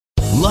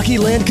Lucky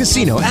Land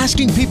Casino,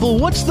 asking people,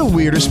 what's the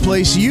weirdest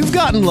place you've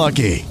gotten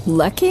lucky?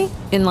 Lucky?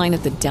 In line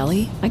at the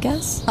deli, I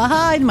guess?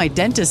 Aha, in my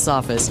dentist's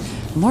office.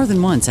 More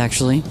than once,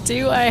 actually.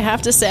 Do I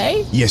have to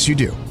say? Yes, you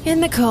do. In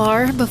the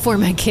car before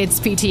my kids'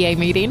 PTA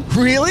meeting.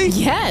 Really?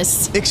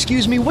 Yes.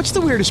 Excuse me, what's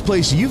the weirdest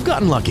place you've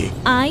gotten lucky?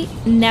 I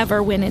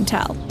never win and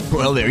tell.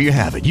 Well, there you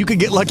have it. You can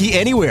get lucky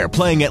anywhere,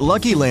 playing at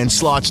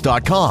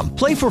LuckyLandSlots.com.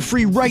 Play for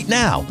free right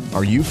now.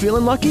 Are you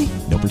feeling lucky?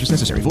 No purchase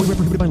necessary. Void where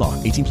prohibited by law.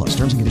 18 plus.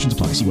 Terms and conditions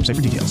apply. See website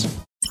for details.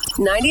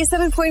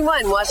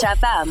 97.1 Watch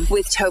FM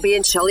with Toby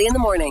and Chili in the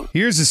morning.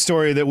 Here's a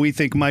story that we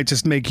think might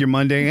just make your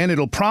Monday, and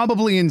it'll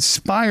probably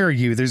inspire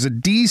you. There's a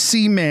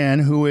D.C. man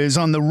who is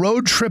on the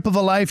road trip of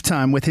a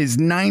lifetime with his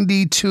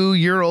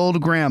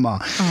 92-year-old grandma.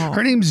 Oh.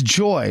 Her name's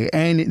Joy,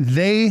 and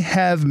they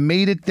have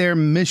made it their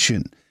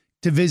mission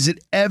to visit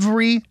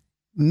every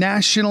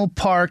national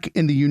park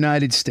in the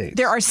United States.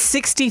 There are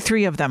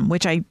 63 of them,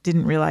 which I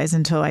didn't realize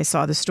until I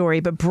saw the story.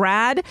 But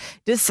Brad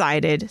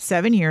decided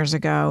 7 years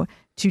ago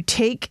to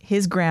take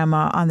his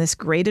grandma on this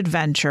great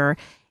adventure.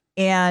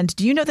 And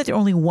do you know that they're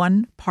only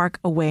one park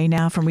away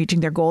now from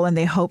reaching their goal, and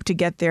they hope to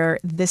get there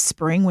this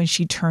spring when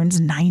she turns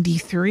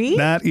 93?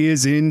 That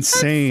is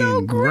insane. That's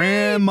so great.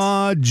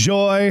 Grandma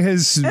Joy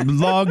has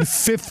logged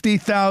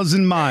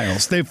 50,000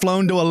 miles. They've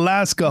flown to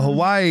Alaska,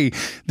 Hawaii,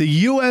 the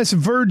U.S.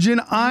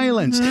 Virgin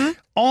Islands. Mm-hmm.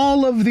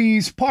 All of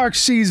these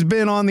parks. She's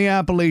been on the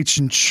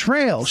Appalachian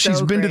Trail.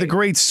 She's been to the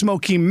Great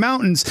Smoky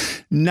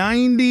Mountains.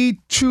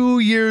 92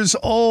 years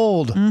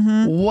old.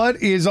 Mm-hmm. What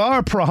is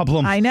our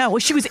problem? I know. Well,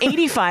 she was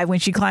 85 when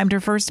she climbed her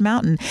first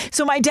mountain.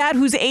 So my dad,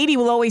 who's 80,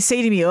 will always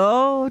say to me,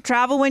 oh,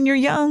 travel when you're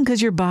young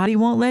because your body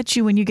won't let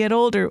you when you get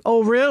older.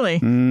 Oh, really?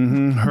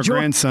 Mm-hmm. Her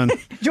grandson.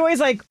 Joy's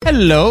like,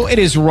 hello, it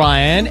is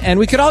Ryan, and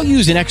we could all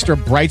use an extra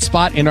bright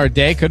spot in our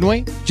day, couldn't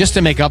we? Just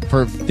to make up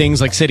for things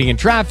like sitting in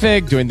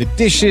traffic, doing the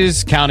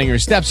dishes, counting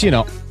your steps, you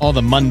know, all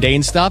the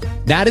mundane stuff.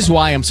 That is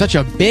why I'm such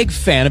a big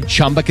fan of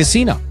Chumba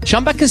Casino.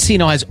 Chumba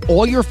Casino has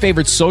all your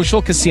favorite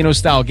social casino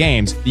style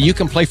games that you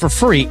can play for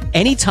free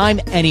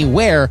anytime,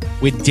 anywhere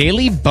with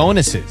daily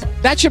bonuses.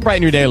 That should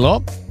brighten your day a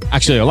little.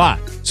 Actually, a lot.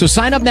 So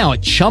sign up now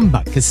at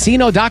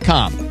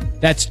ChumbaCasino.com.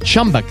 That's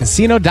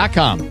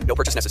ChumbaCasino.com. No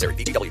purchase necessary.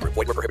 VGW Group.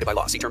 Void where prohibited by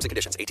law. See terms and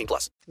conditions. 18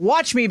 plus.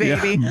 Watch me,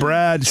 baby. Yeah.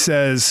 Brad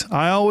says,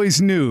 I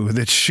always knew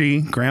that she,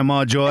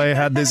 Grandma Joy,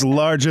 had this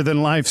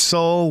larger-than-life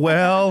soul.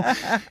 Well,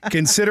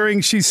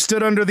 considering she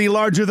stood under the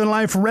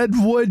larger-than-life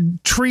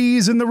redwood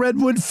trees in the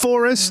redwood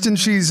forest and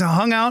she's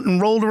hung out and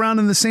rolled around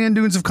in the sand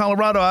dunes of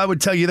Colorado, I would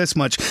tell you this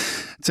much.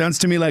 It sounds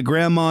to me like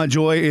Grandma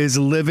Joy is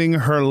living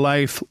her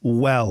life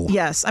well.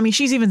 Yes. I mean,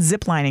 she's even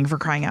ziplining, for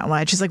crying out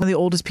loud. She's like one of the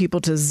oldest people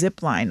to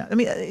zipline. I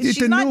mean, it's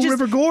the New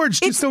River Gorge,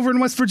 just over in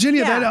West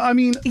Virginia.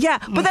 Yeah.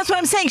 But that's what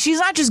I'm saying. She's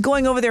not just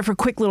going over there for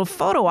quick little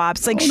photo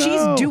ops. Like,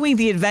 she's doing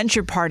the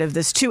adventure part of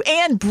this, too.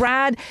 And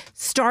Brad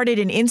started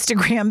an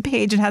Instagram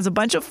page and has a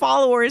bunch of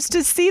followers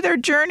to see their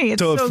journey.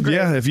 It's so great.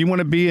 Yeah, if you want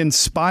to be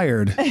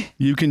inspired,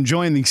 you can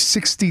join the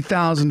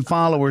 60,000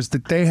 followers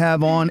that they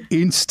have on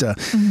Insta.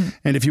 Mm-hmm.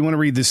 And if you want to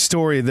read this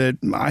story that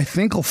I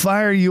think will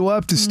fire you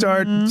up to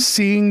start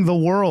seeing the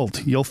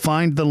world, you'll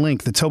find the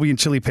link, the Toby and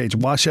Chili page,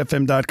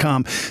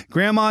 washfm.com.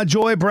 Grandma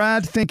Joy,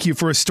 Brad, thank you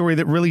for a story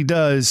that really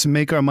does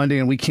make our Monday,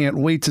 and we can't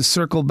wait to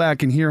circle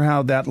back and hear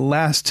how that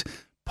last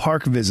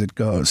park visit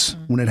goes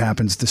when it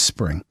happens this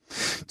spring.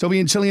 Toby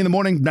and Chili in the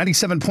morning,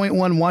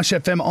 97.1 Wash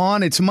FM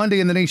on. It's Monday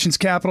in the nation's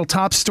capital.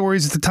 Top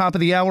stories at the top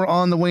of the hour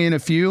on the way in a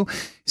few.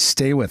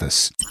 Stay with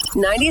us.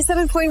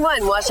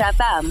 97.1 Wash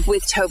FM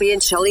with Toby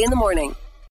and Chili in the morning.